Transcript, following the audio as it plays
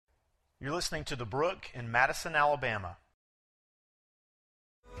You're listening to The Brook in Madison, Alabama.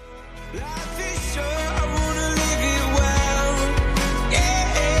 Life is short, I wanna live it well.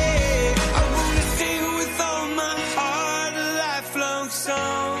 Yeah, I wanna sing with all my heart a lifelong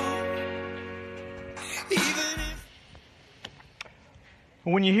song. Even if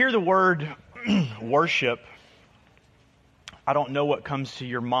When you hear the word worship, I don't know what comes to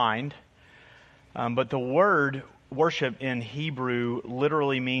your mind, but the word worship in Hebrew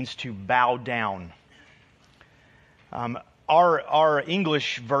literally means to bow down. Our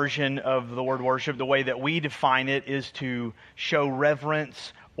English version of the word worship, the way that we define it, is to show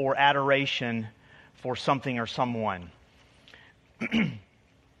reverence or adoration for something or someone.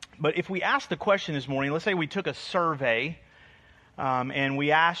 But if we ask the question this morning, let's say we took a survey and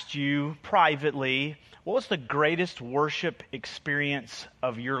we asked you privately, what was the greatest worship experience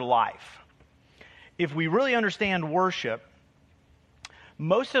of your life? If we really understand worship,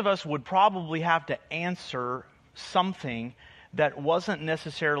 most of us would probably have to answer something that wasn't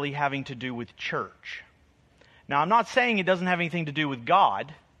necessarily having to do with church. Now, I'm not saying it doesn't have anything to do with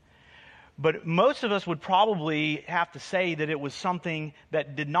God, but most of us would probably have to say that it was something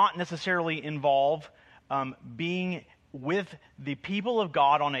that did not necessarily involve being with the people of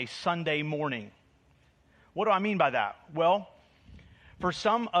God on a Sunday morning. What do I mean by that? Well, for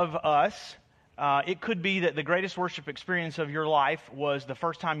some of us, it could be that the greatest worship experience of your life was the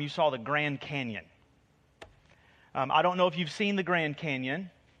first time you saw the Grand Canyon. I don't know if you've seen the Grand Canyon,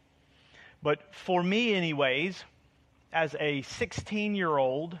 but for me anyways, as a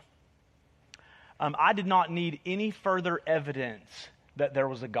 16-year-old, I did not need any further evidence that there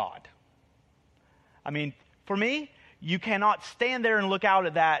was a God. I mean, for me, you cannot stand there and look out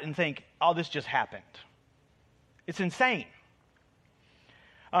at that and think, oh, this just happened. It's insane.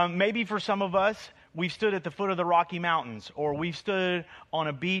 Maybe for some of us, we've stood at the foot of the Rocky Mountains, or we've stood on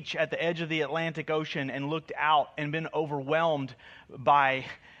a beach at the edge of the Atlantic Ocean and looked out and been overwhelmed by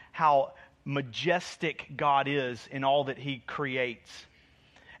how majestic God is in all that He creates.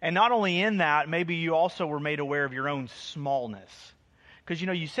 And not only in that, maybe you also were made aware of your own smallness. Because,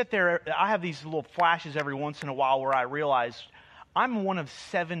 you sit there, I have these little flashes every once in a while where I realize I'm one of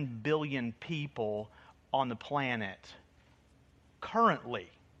 7 billion people on the planet currently.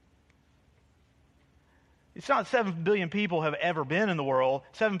 It's not 7 billion people have ever been in the world.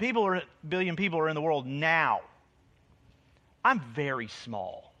 7 billion people are in the world now. I'm very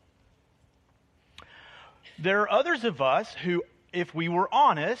small. There are others of us who, if we were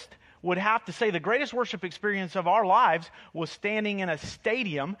honest, would have to say the greatest worship experience of our lives was standing in a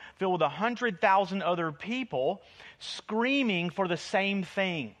stadium filled with 100,000 other people screaming for the same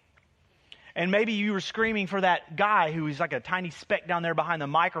thing. And maybe you were screaming for that guy who was like a tiny speck down there behind the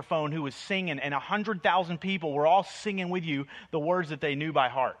microphone who was singing, and 100,000 people were all singing with you the words that they knew by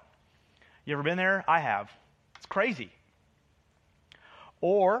heart. You ever been there? I have. It's crazy.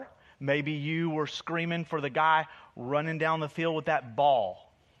 Or maybe you were screaming for the guy running down the field with that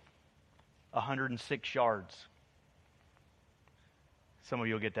ball, 106 yards. Some of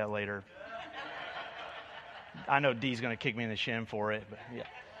you will get that later. I know Dee's going to kick me in the shin for it, but yeah.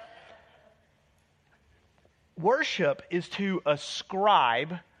 Worship is to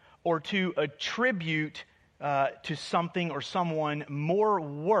ascribe or to attribute to something or someone more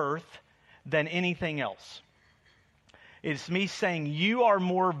worth than anything else. It's me saying you are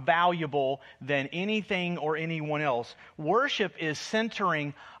more valuable than anything or anyone else. Worship is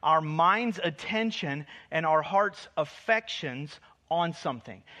centering our mind's attention and our heart's affections on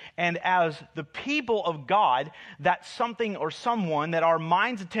something. And as the people of God, that something or someone that our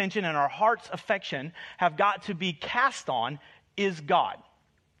mind's attention and our heart's affection have got to be cast on is God.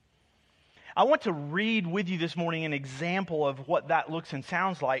 I want to read with you this morning an example of what that looks and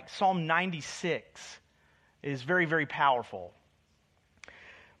sounds like. Psalm 96 is very, very powerful.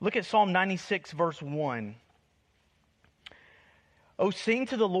 Look at Psalm 96, verse 1. Oh, sing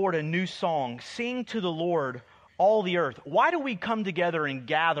to the Lord a new song. Sing to the Lord, all the earth. Why do we come together and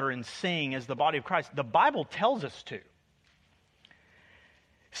gather and sing as the body of Christ? The Bible tells us to.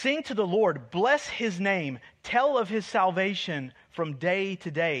 Sing to the Lord, bless His name, tell of His salvation from day to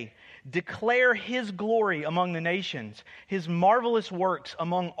day. Declare His glory among the nations, His marvelous works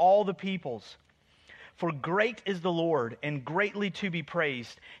among all the peoples. For great is the Lord, and greatly to be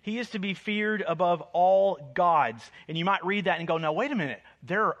praised. He is to be feared above all gods. And you might read that and go, now wait a minute,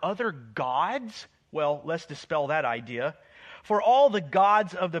 there are other gods? Well, let's dispel that idea. For all the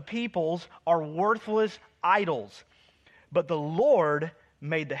gods of the peoples are worthless idols, but the Lord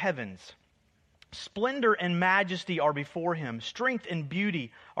made the heavens. Splendor and majesty are before Him. Strength and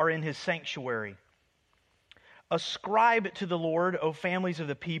beauty are in His sanctuary. Ascribe to the Lord, O families of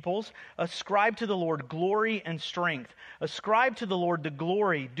the peoples. Ascribe to the Lord glory and strength. Ascribe to the Lord the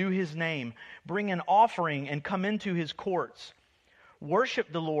glory due his name. Bring an offering and come into his courts.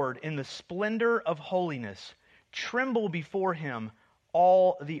 Worship the Lord in the splendor of holiness. Tremble before him,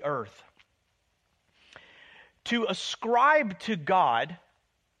 all the earth. To ascribe to God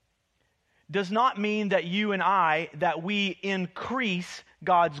does not mean that you and I, that we increase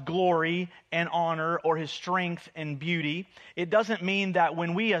God's glory and honor or his strength and beauty. It doesn't mean that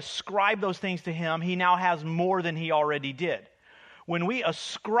when we ascribe those things to him, he now has more than he already did. When we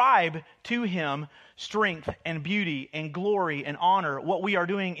ascribe to him strength and beauty and glory and honor, what we are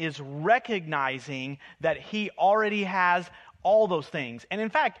doing is recognizing that he already has all those things. And in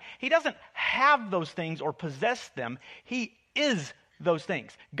fact, he doesn't have those things or possess them. He is those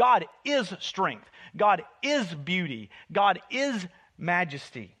things. God is strength. God is beauty. God is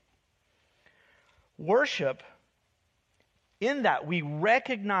majesty. Worship, in that we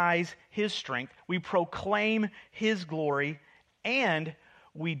recognize his strength, we proclaim his glory, and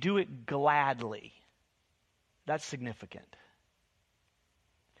we do it gladly. That's significant.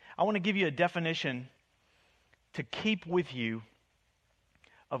 I want to give you a definition to keep with you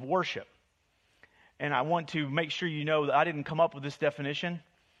of worship. And I want to make sure you know that I didn't come up with this definition.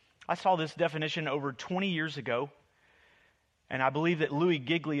 I saw this definition over 20 years ago, and I believe that Louis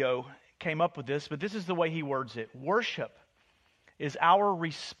Giglio came up with this, but this is the way he words it. Worship is our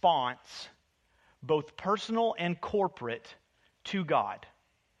response, both personal and corporate, to God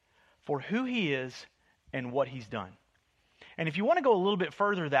for who he is and what he's done. And if you want to go a little bit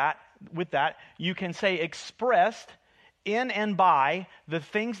further with that, you can say expressed in and by the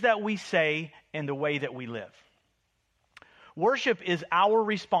things that we say and the way that we live. Worship is our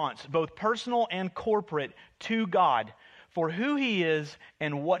response, both personal and corporate, to God for who he is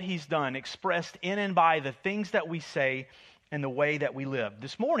and what he's done, expressed in and by the things that we say and the way that we live.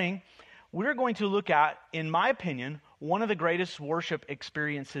 This morning, we're going to look at, in my opinion, one of the greatest worship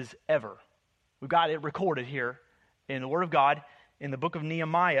experiences ever. We've got it recorded here in the Word of God in the book of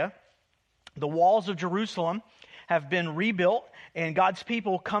Nehemiah. The walls of Jerusalem have been rebuilt, and God's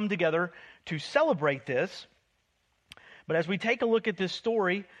people come together to celebrate this. But as we take a look at this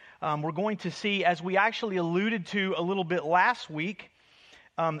story, we're going to see, as we actually alluded to a little bit last week,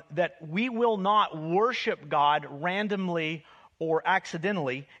 that we will not worship God randomly or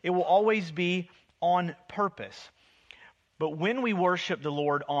accidentally. It will always be on purpose. But when we worship the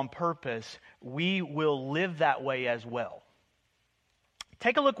Lord on purpose, we will live that way as well.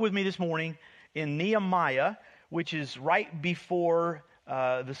 Take a look with me this morning in Nehemiah, which is right before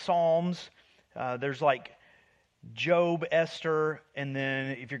the Psalms. There's like Job, Esther, and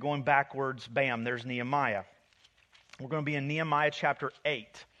then if you're going backwards, bam, there's Nehemiah. We're going to be in Nehemiah chapter 8.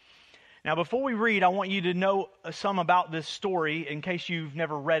 Now, before we read, I want you to know some about this story in case you've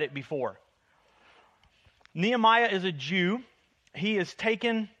never read it before. Nehemiah is a Jew. He is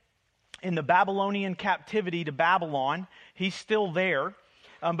taken in the Babylonian captivity to Babylon. He's still there,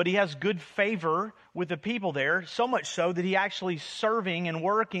 but he has good favor with the people there, so much so that he actually serving and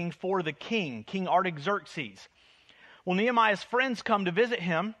working for the king, King Artaxerxes. Well, Nehemiah's friends come to visit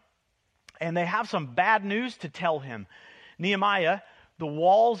him, and they have some bad news to tell him. Nehemiah, the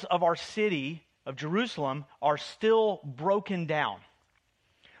walls of our city of Jerusalem are still broken down.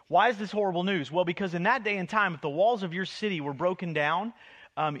 Why is this horrible news? Well, because in that day and time, if the walls of your city were broken down,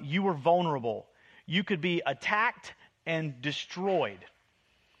 you were vulnerable. You could be attacked and destroyed.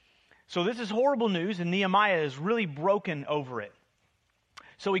 So this is horrible news, and Nehemiah is really broken over it.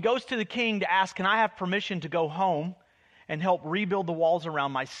 So he goes to the king to ask, can I have permission to go home and help rebuild the walls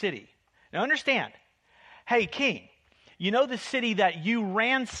around my city? Now understand, hey king, you know the city that you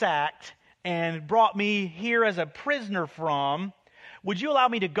ransacked and brought me here as a prisoner from, would you allow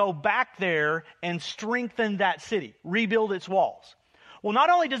me to go back there and strengthen that city, rebuild its walls? Well, not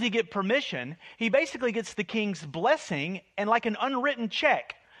only does he get permission, he basically gets the king's blessing and like an unwritten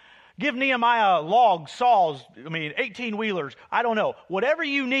check. Give Nehemiah logs, saws, 18-wheelers, I don't know. Whatever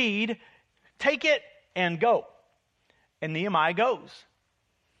you need, take it and go. And Nehemiah goes.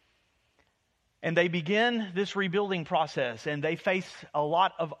 And they begin this rebuilding process, and they face a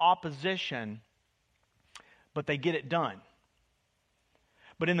lot of opposition, but they get it done.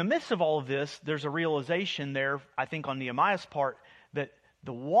 But in the midst of all of this, there's a realization there, I think on Nehemiah's part, that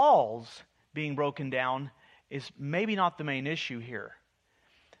the walls being broken down is maybe not the main issue here.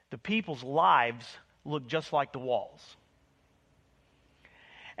 The people's lives look just like the walls.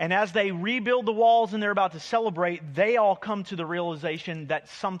 And as they rebuild the walls and they're about to celebrate, they all come to the realization that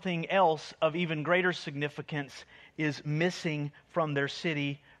something else of even greater significance is missing from their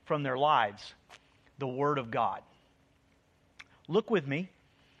city, from their lives. the Word of God. Look with me,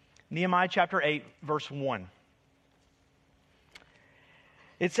 Nehemiah chapter 8, verse 1.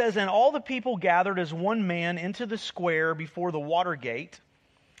 It says, "And all the people gathered as one man into the square before the water gate,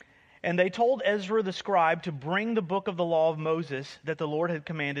 and they told Ezra the scribe to bring the book of the law of Moses that the Lord had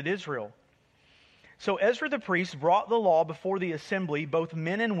commanded Israel. So Ezra the priest brought the law before the assembly, both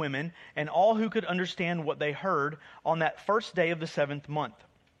men and women, and all who could understand what they heard, on that first day of the 7th month.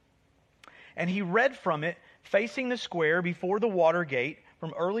 And he read from it, facing the square before the water gate,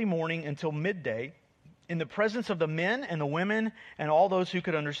 from early morning until midday, in the presence of the men and the women and all those who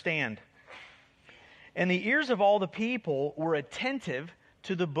could understand. And the ears of all the people were attentive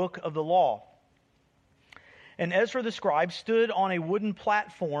to the book of the law. And Ezra the scribe stood on a wooden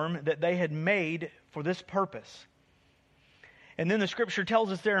platform that they had made for this purpose." And then the scripture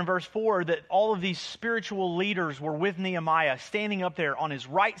tells us there in verse 4 that all of these spiritual leaders were with Nehemiah, standing up there on his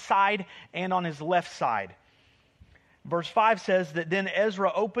right side and on his left side. Verse 5 says that then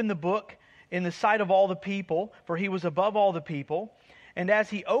Ezra opened the book in the sight of all the people, for he was above all the people. And as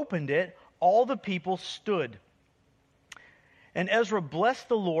he opened it, all the people stood. And Ezra blessed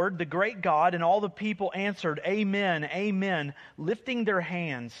the Lord, the great God, and all the people answered, "Amen, amen," lifting their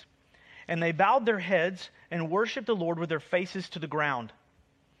hands. And they bowed their heads and worshiped the Lord with their faces to the ground.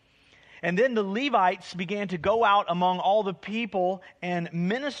 And then the Levites began to go out among all the people and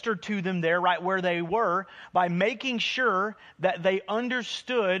minister to them there right where they were by making sure that they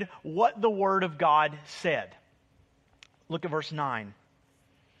understood what the Word of God said. Look at verse 9.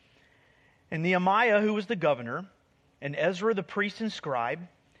 "And Nehemiah, who was the governor, and Ezra the priest and scribe,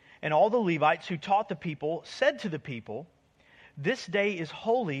 and all the Levites who taught the people, said to the people, 'This day is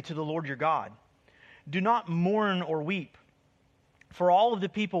holy to the Lord your God. Do not mourn or weep.' For all of the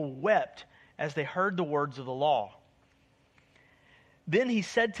people wept as they heard the words of the law. Then he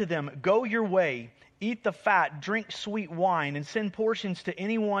said to them, 'Go your way, eat the fat, drink sweet wine, and send portions to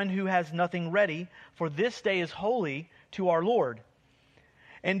anyone who has nothing ready, for this day is holy to our Lord.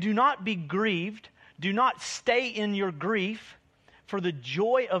 And do not be grieved, do not stay in your grief, for the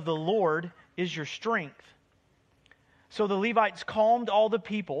joy of the Lord is your strength.' So the Levites calmed all the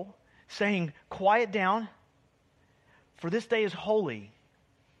people, saying, 'Quiet down, for this day is holy.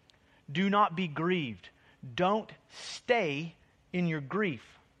 Do not be grieved. Don't stay in your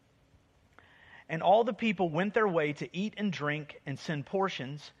grief.' And all the people went their way to eat and drink and send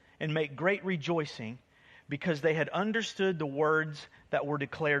portions and make great rejoicing, because they had understood the words that were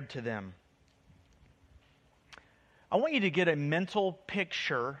declared to them." I want you to get a mental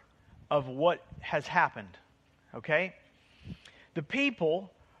picture of what has happened, okay? The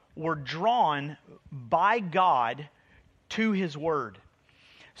people were drawn by God to His Word.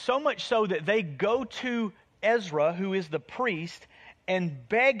 So much so that they go to Ezra, who is the priest, and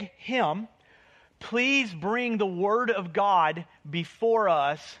beg him, "Please bring the Word of God before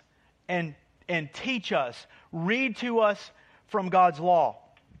us and teach us. Read to us from God's law."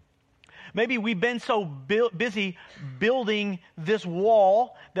 Maybe we've been so busy building this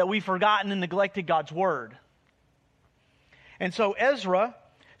wall that we've forgotten and neglected God's Word. And so Ezra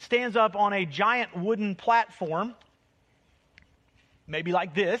stands up on a giant wooden platform, maybe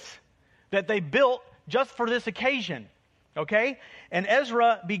like this, that they built just for this occasion. Okay? And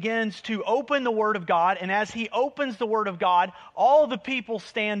Ezra begins to open the Word of God, and as he opens the Word of God, all the people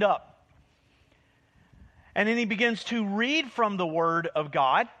stand up. And then he begins to read from the Word of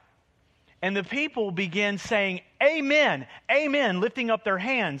God, and the people begin saying, "Amen, amen," lifting up their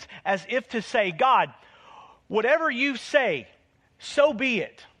hands as if to say, "God, whatever you say, so be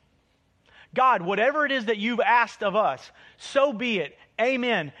it. God, whatever it is that you've asked of us, so be it.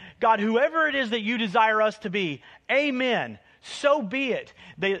 Amen. God, whoever it is that you desire us to be, amen. So be it."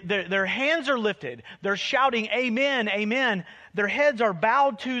 Their hands are lifted. They're shouting, "Amen, amen." Their heads are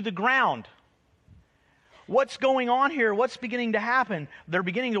bowed to the ground. What's going on here? What's beginning to happen? They're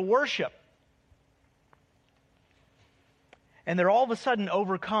beginning to worship. And they're all of a sudden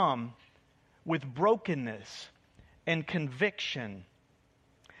overcome with brokenness and conviction.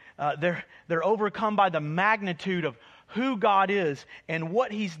 They're overcome by the magnitude of who God is and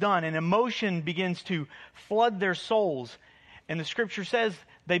what He's done. And emotion begins to flood their souls. And the Scripture says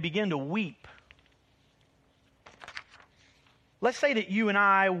they begin to weep. Let's say that you and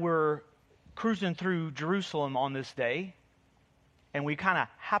I were cruising through Jerusalem on this day, and we kind of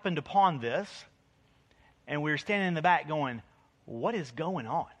happened upon this, and we were standing in the back going, "What is going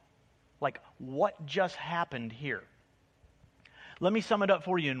on? Like, what just happened here?" Let me sum it up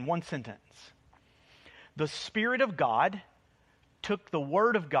for you in one sentence. The Spirit of God took the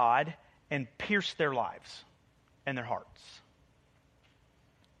Word of God and pierced their lives and their hearts.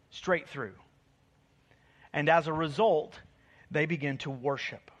 Straight through. And as a result, they begin to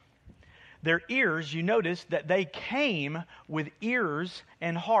worship. Their ears, you notice that they came with ears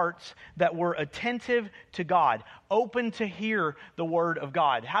and hearts that were attentive to God, open to hear the Word of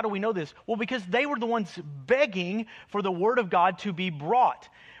God. How do we know this? Well, because they were the ones begging for the Word of God to be brought.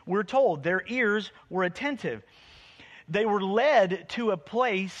 We're told their ears were attentive. They were led to a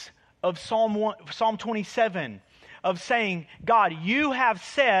place of Psalm 27, of saying, God, you have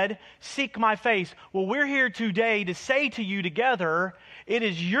said, seek my face. Well, we're here today to say to you together, it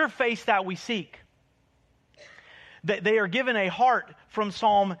is your face that we seek. They are given a heart from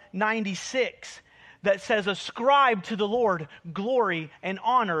Psalm 96 that says, ascribe to the Lord glory and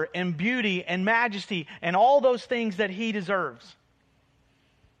honor and beauty and majesty and all those things that He deserves.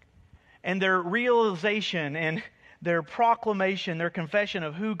 And their realization and their proclamation, their confession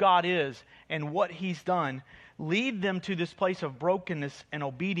of who God is and what He's done, lead them to this place of brokenness and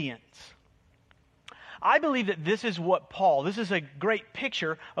obedience. I believe that this is a great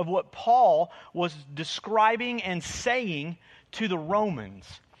picture of what Paul was describing and saying to the Romans.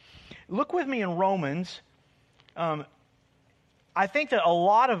 Look with me in Romans. I think that a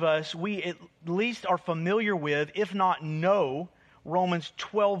lot of us, we at least are familiar with, if not know, Romans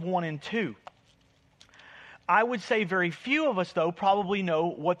 12:1 and 2. I would say very few of us, though, probably know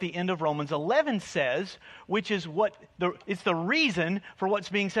what the end of Romans 11 says, which is it's the reason for what's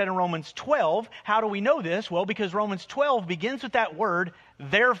being said in Romans 12. How do we know this? Well, because Romans 12 begins with that word,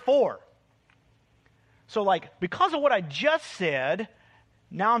 therefore. So, because of what I just said,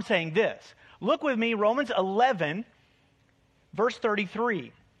 now I'm saying this. Look with me, Romans 11, verse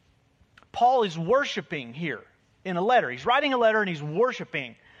 33. Paul is worshiping here in a letter. He's writing a letter and he's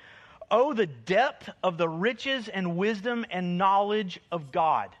worshiping. Oh, the depth of the riches and wisdom and knowledge of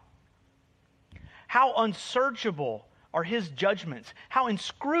God. How unsearchable are His judgments. How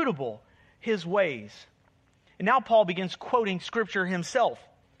inscrutable His ways. And now Paul begins quoting Scripture himself.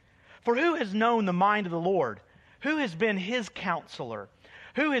 For who has known the mind of the Lord? Who has been His counselor?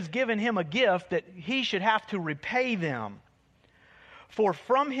 Who has given Him a gift that He should have to repay them? For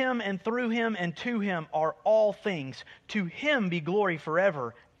from Him and through Him and to Him are all things. To Him be glory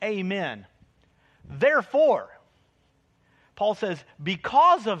forever. Amen. Therefore, Paul says,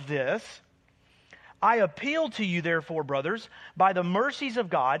 because of this, I appeal to you, therefore, brothers, by the mercies of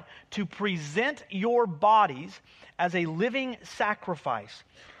God, to present your bodies as a living sacrifice,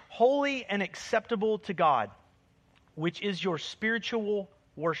 holy and acceptable to God, which is your spiritual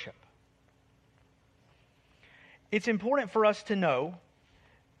worship. It's important for us to know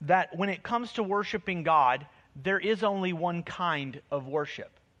that when it comes to worshiping God, there is only one kind of worship.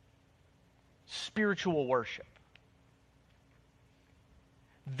 Spiritual worship.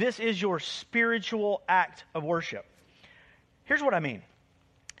 This is your spiritual act of worship. Here's what I mean.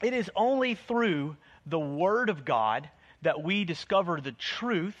 It is only through the Word of God that we discover the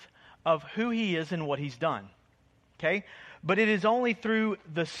truth of who He is and what He's done. Okay? But it is only through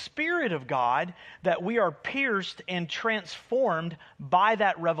the Spirit of God that we are pierced and transformed by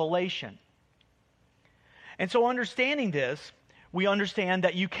that revelation. And so understanding this, we understand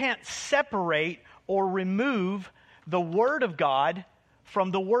that you can't separate or remove the Word of God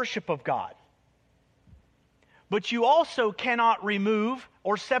from the worship of God. But you also cannot remove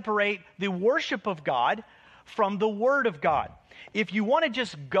or separate the worship of God from the Word of God. If you want to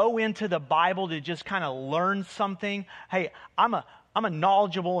just go into the Bible to just kind of learn something, hey, I'm a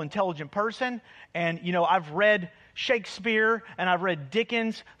knowledgeable, intelligent person, and I've read Shakespeare and I've read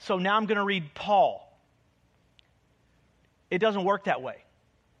Dickens, so now I'm going to read Paul. It doesn't work that way.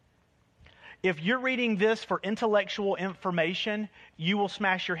 If you're reading this for intellectual information, you will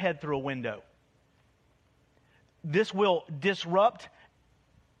smash your head through a window. This will disrupt,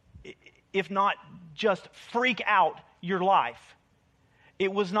 if not just freak out, your life.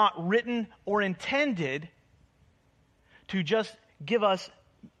 It was not written or intended to just give us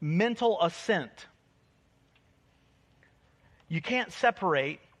mental assent. You can't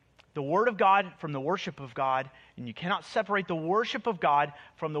separate the Word of God from the worship of God, and you cannot separate the worship of God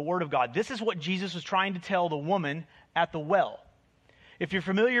from the Word of God. This is what Jesus was trying to tell the woman at the well. If you're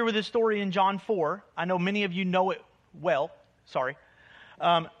familiar with this story in John 4, I know many of you know it well. Sorry.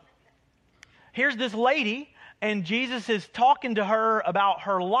 Here's this lady, and Jesus is talking to her about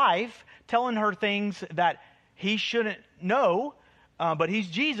her life, telling her things that He shouldn't know, but He's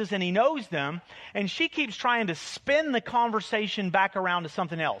Jesus and He knows them. And she keeps trying to spin the conversation back around to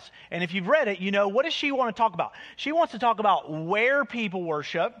something else. And if you've read it, what does she want to talk about? She wants to talk about where people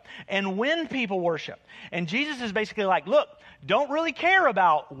worship and when people worship. And Jesus is basically like, look, don't really care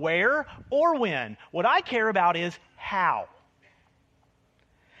about where or when. What I care about is how.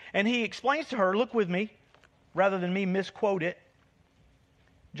 And He explains to her, look with me, rather than me misquote it.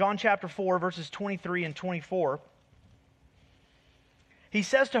 John chapter 4, verses 23 and 24. He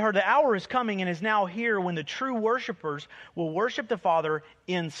says to her, "The hour is coming and is now here when the true worshipers will worship the Father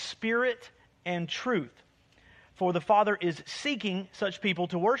in spirit and truth. For the Father is seeking such people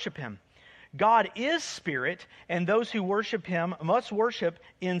to worship Him. God is spirit, and those who worship Him must worship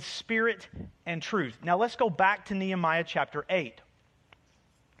in spirit and truth." Now let's go back to Nehemiah chapter 8.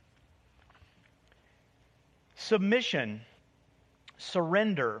 Submission,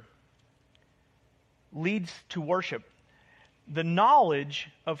 surrender, leads to worship. The knowledge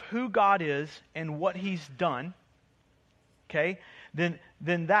of who God is and what He's done, okay, then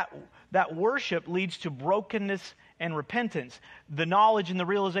that worship leads to brokenness and repentance. The knowledge and the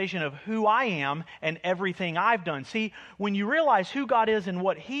realization of who I am and everything I've done. See, when you realize who God is and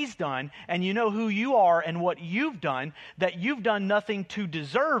what He's done, and you know who you are and what you've done, that you've done nothing to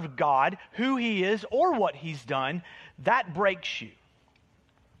deserve God, who He is, or what He's done, that breaks you.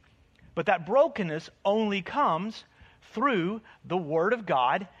 But that brokenness only comes through the Word of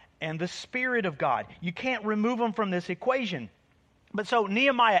God and the Spirit of God. You can't remove them from this equation. But so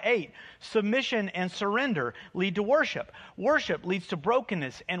Nehemiah 8, submission and surrender lead to worship. Worship leads to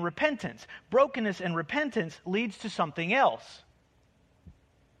brokenness and repentance. Brokenness and repentance leads to something else.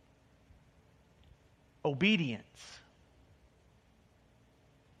 Obedience.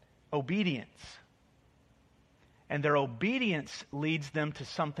 Obedience. And their obedience leads them to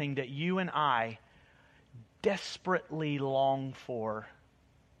something that you and I desperately long for,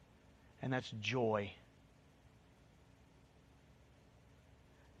 and that's joy.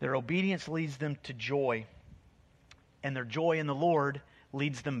 Their obedience leads them to joy, and their joy in the Lord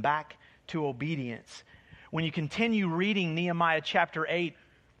leads them back to obedience. When you continue reading Nehemiah chapter 8,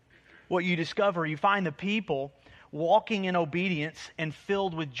 what you discover, you find the people walking in obedience and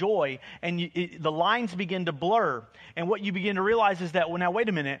filled with joy, and the lines begin to blur. And what you begin to realize is that, well, now wait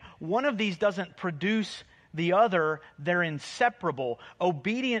a minute, one of these doesn't produce the other, they're inseparable.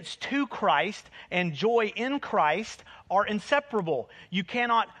 Obedience to Christ and joy in Christ are inseparable. You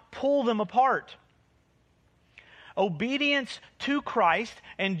cannot pull them apart. Obedience to Christ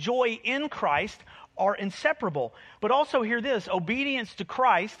and joy in Christ are inseparable. But also hear this, obedience to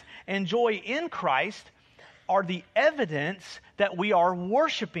Christ and joy in Christ are the evidence that we are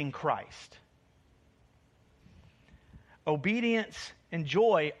worshiping Christ. Obedience and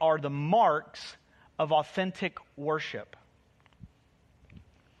joy are the marks of authentic worship.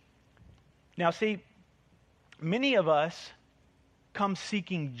 Now see, many of us come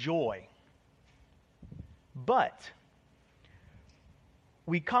seeking joy, but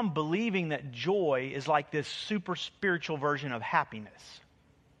we come believing that joy is like this super spiritual version of happiness.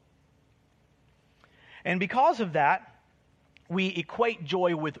 And because of that, we equate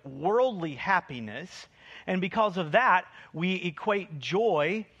joy with worldly happiness, and because of that, we equate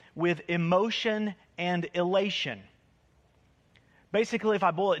joy with emotion and elation. Basically, if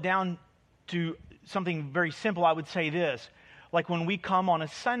I boil it down to something very simple, I would say this. Like when we come on a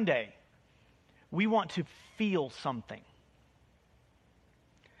Sunday, we want to feel something.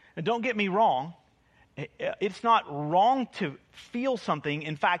 And don't get me wrong, it's not wrong to feel something.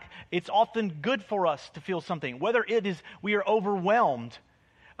 In fact, it's often good for us to feel something. Whether it is we are overwhelmed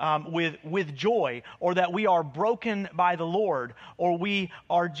with joy, or that we are broken by the Lord, or we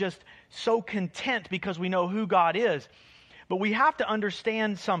are just so content because we know who God is. But we have to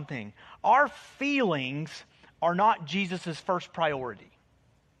understand something. Our feelings are not Jesus' first priority.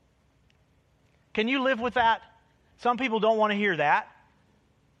 Can you live with that? Some people don't want to hear that.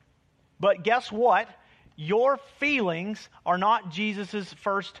 But guess what? Your feelings are not Jesus'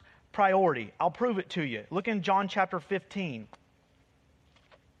 first priority. I'll prove it to you. Look in John chapter 15.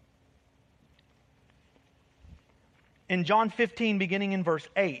 In John 15, beginning in verse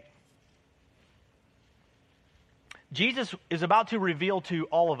 8, Jesus is about to reveal to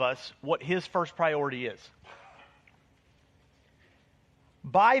all of us what His first priority is.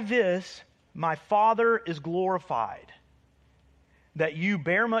 "By this my Father is glorified, that you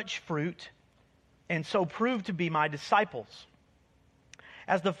bear much fruit, and so prove to be my disciples.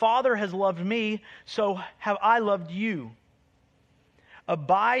 As the Father has loved me, so have I loved you.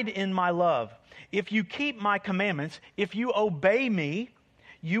 Abide in my love. If you keep my commandments, if you obey me,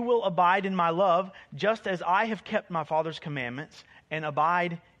 you will abide in my love, just as I have kept my Father's commandments and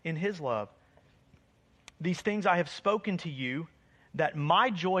abide in His love. These things I have spoken to you, that my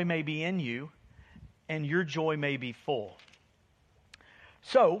joy may be in you, and your joy may be full."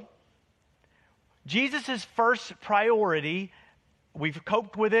 So, Jesus' first priority, we've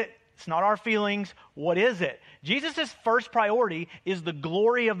coped with it, it's not our feelings. What is it? Jesus' first priority is the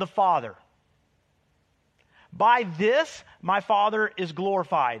glory of the Father. By this, my Father is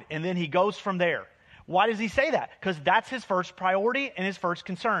glorified. And then he goes from there. Why does he say that? Because that's his first priority and his first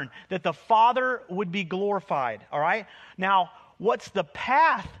concern, that the Father would be glorified, all right? Now, what's the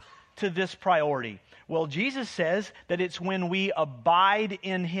path to this priority? Well, Jesus says that it's when we abide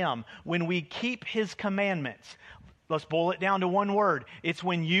in him, when we keep his commandments. Let's boil it down to one word. It's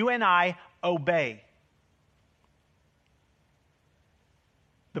when you and I obey.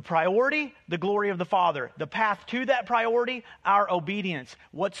 The priority, the glory of the Father. The path to that priority, our obedience.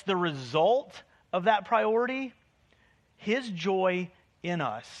 What's the result of that priority? His joy in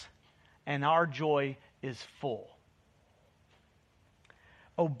us, and our joy is full.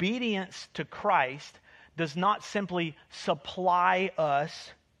 Obedience to Christ does not simply supply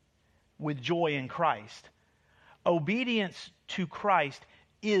us with joy in Christ. Obedience to Christ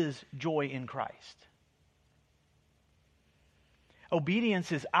is joy in Christ.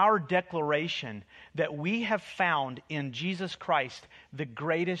 Obedience is our declaration that we have found in Jesus Christ the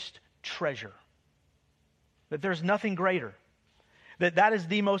greatest treasure. That there's nothing greater. That is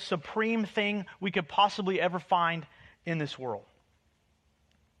the most supreme thing we could possibly ever find in this world.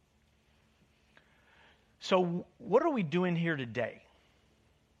 So, what are we doing here today?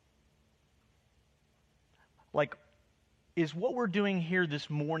 Like, is what we're doing here this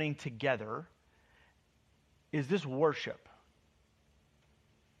morning together, is this worship?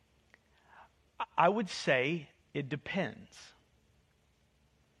 I would say it depends.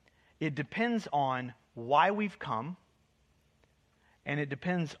 It depends on why we've come, and it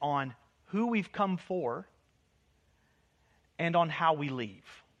depends on who we've come for, and on how we leave.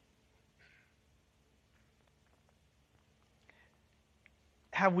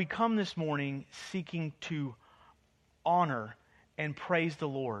 Have we come this morning seeking to honor and praise the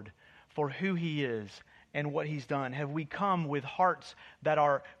Lord for who he is and what he's done? Have we come with hearts that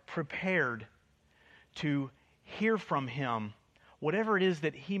are prepared to hear from him, whatever it is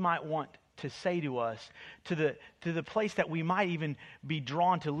that he might want to say to us, to the place that we might even be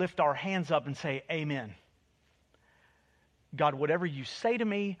drawn to lift our hands up and say, Amen. God, whatever you say to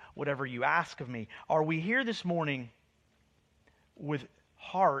me, whatever you ask of me. Are we here this morning with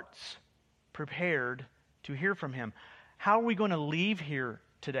hearts prepared to hear from him? How are we going to leave here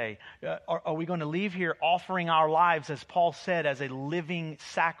today? Are we going to leave here offering our lives, as Paul said, as a living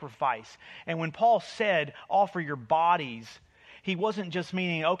sacrifice? And when Paul said, offer your bodies, he wasn't just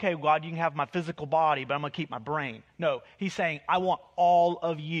meaning, okay, God, you can have my physical body, but I'm going to keep my brain. No, he's saying, I want all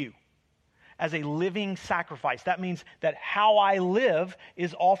of you as a living sacrifice. That means that how I live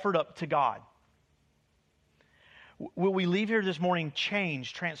is offered up to God. Will we leave here this morning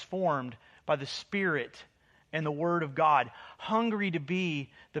changed, transformed by the Spirit and the Word of God, hungry to be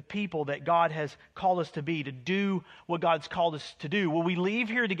the people that God has called us to be, to do what God's called us to do? Will we leave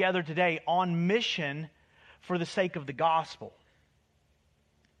here together today on mission for the sake of the gospel?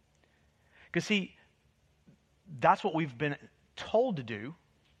 Because see, that's what we've been told to do.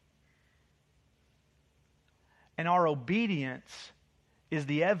 And our obedience is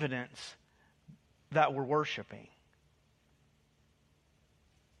the evidence that we're worshiping.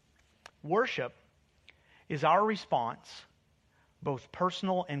 Worship is our response, both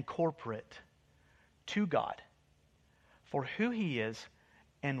personal and corporate, to God for who he is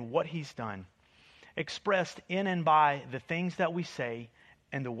and what he's done, expressed in and by the things that we say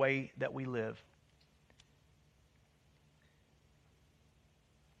and the way that we live.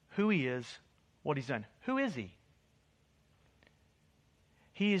 Who he is, what he's done. Who is he?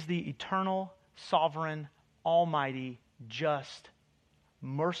 He is the eternal, sovereign, almighty, just,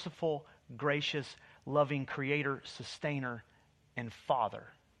 merciful, gracious, loving creator, sustainer, and father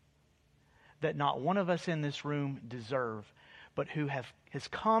that not one of us in this room deserve, but who has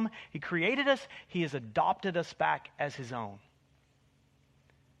come, he created us, he has adopted us back as his own.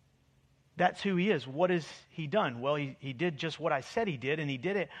 That's who he is. What has he done? Well, he did just what I said he did, and he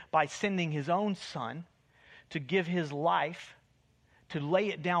did it by sending his own son to give his life, to lay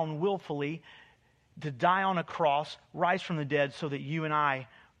it down willfully, to die on a cross, rise from the dead so that you and I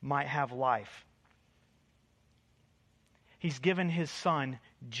might have life. He's given his son,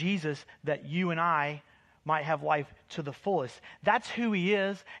 Jesus, that you and I might have life to the fullest. That's who he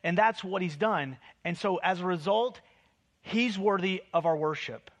is, and that's what he's done. And so as a result, he's worthy of our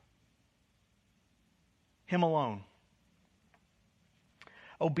worship. Him alone.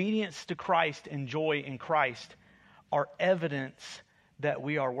 Obedience to Christ and joy in Christ are evidence that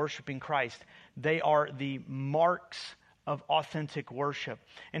we are worshiping Christ. They are the marks of authentic worship.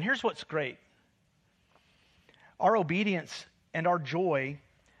 And here's what's great. Our obedience and our joy,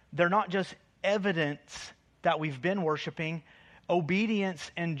 they're not just evidence that we've been worshiping.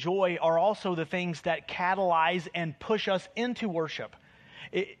 obedience and joy are also the things that catalyze and push us into worship.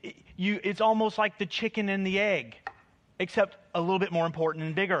 It's almost like the chicken and the egg, except a little bit more important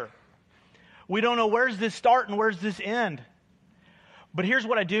and bigger. We don't know where's this start and where's this end. But here's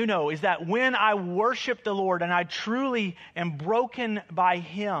what I do know, is that when I worship the Lord and I truly am broken by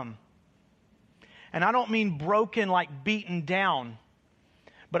Him, and I don't mean broken like beaten down,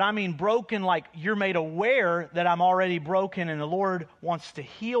 but I mean broken like you're made aware that I'm already broken and the Lord wants to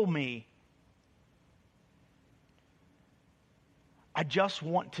heal me. I just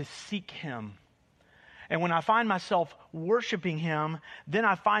want to seek Him. And when I find myself worshiping Him, then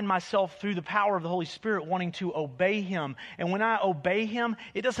I find myself through the power of the Holy Spirit wanting to obey Him. And when I obey Him,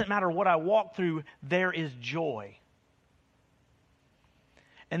 it doesn't matter what I walk through, there is joy.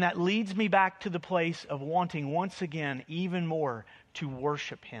 And that leads me back to the place of wanting once again, even more, to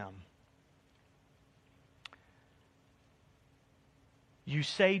worship Him. You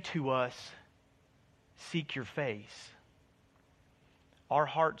say to us, seek your face. Our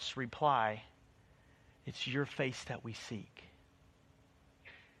hearts reply, it's your face that we seek.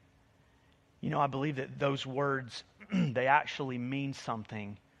 You know, I believe that those words, they actually mean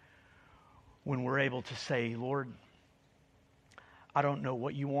something when we're able to say, Lord, I don't know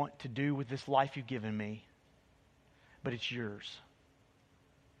what you want to do with this life you've given me, but it's yours.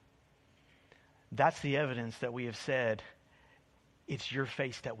 That's the evidence that we have said, it's your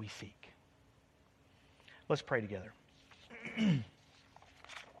face that we seek. Let's pray together.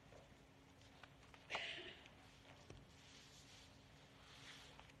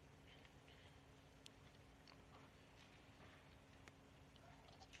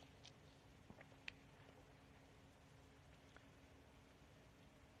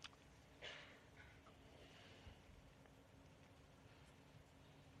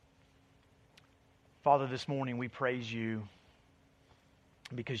 Father, this morning we praise you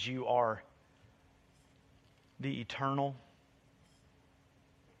because you are the eternal,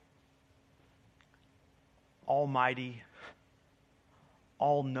 almighty,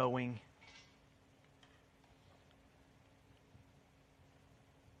 all-knowing,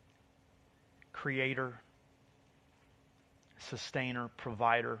 creator, sustainer,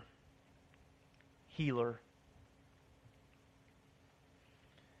 provider, healer.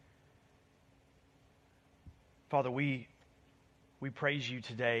 Father, we praise you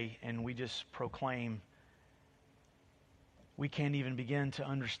today, and we just proclaim we can't even begin to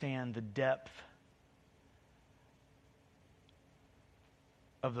understand the depth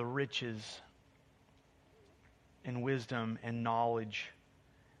of the riches and wisdom and knowledge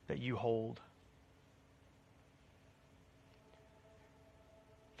that you hold.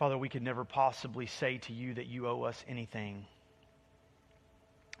 Father, we could never possibly say to you that you owe us anything,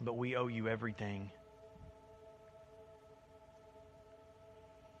 but we owe you everything.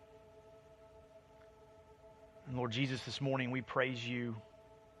 And Lord Jesus, this morning we praise you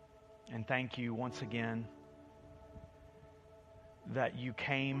and thank you once again that you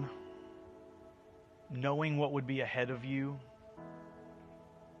came knowing what would be ahead of you.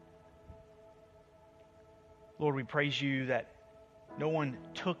 Lord, we praise you that no one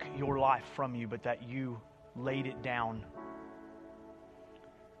took your life from you, but that you laid it down.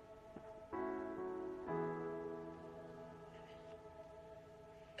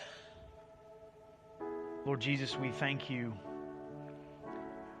 Lord Jesus, we thank you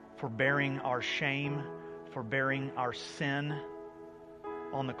for bearing our shame, for bearing our sin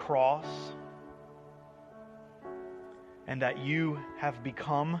on the cross, and that you have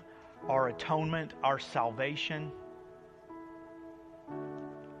become our atonement, our salvation,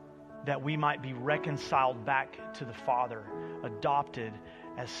 that we might be reconciled back to the Father, adopted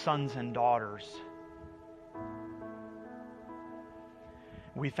as sons and daughters.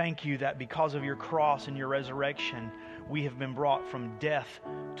 We thank you that because of your cross and your resurrection, we have been brought from death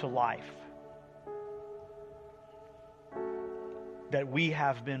to life. That we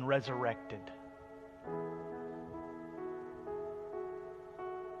have been resurrected.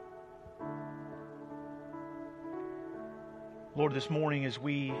 Lord, this morning as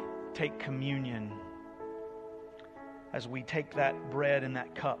we take communion, as we take that bread and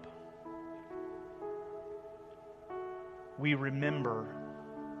that cup, we remember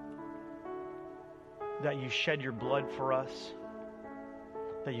that you shed your blood for us,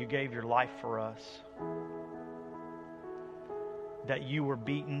 that you gave your life for us, that you were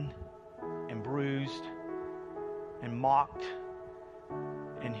beaten and bruised and mocked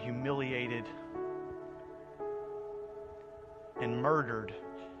and humiliated and murdered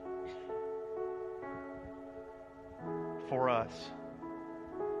for us.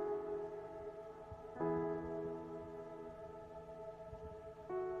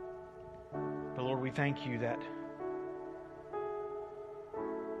 we thank you that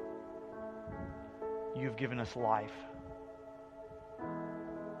you have given us life.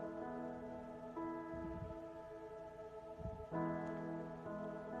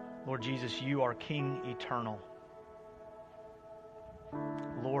 Lord Jesus, you are King eternal,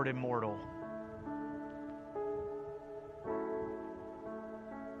 Lord immortal.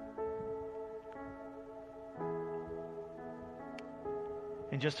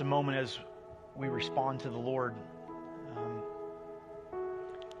 In just a moment, as we respond to the Lord,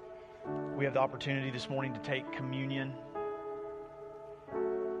 we have the opportunity this morning to take communion.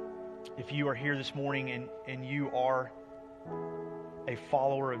 If you are here this morning and you are a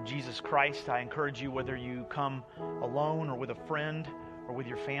follower of Jesus Christ, I encourage you, whether you come alone or with a friend or with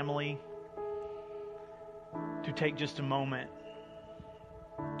your family, to take just a moment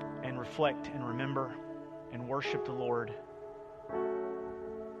and reflect and remember and worship the Lord.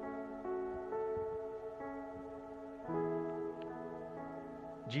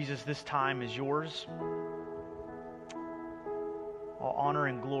 Jesus, this time is yours. All honor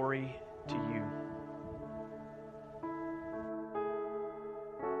and glory to you.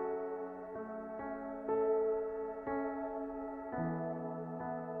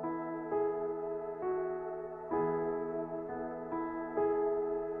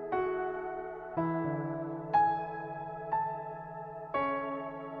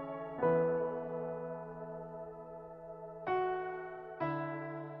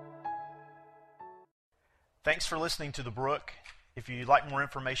 Thanks for listening to The Brook. If you'd like more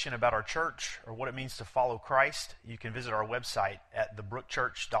information about our church or what it means to follow Christ, you can visit our website at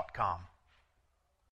thebrookchurch.com.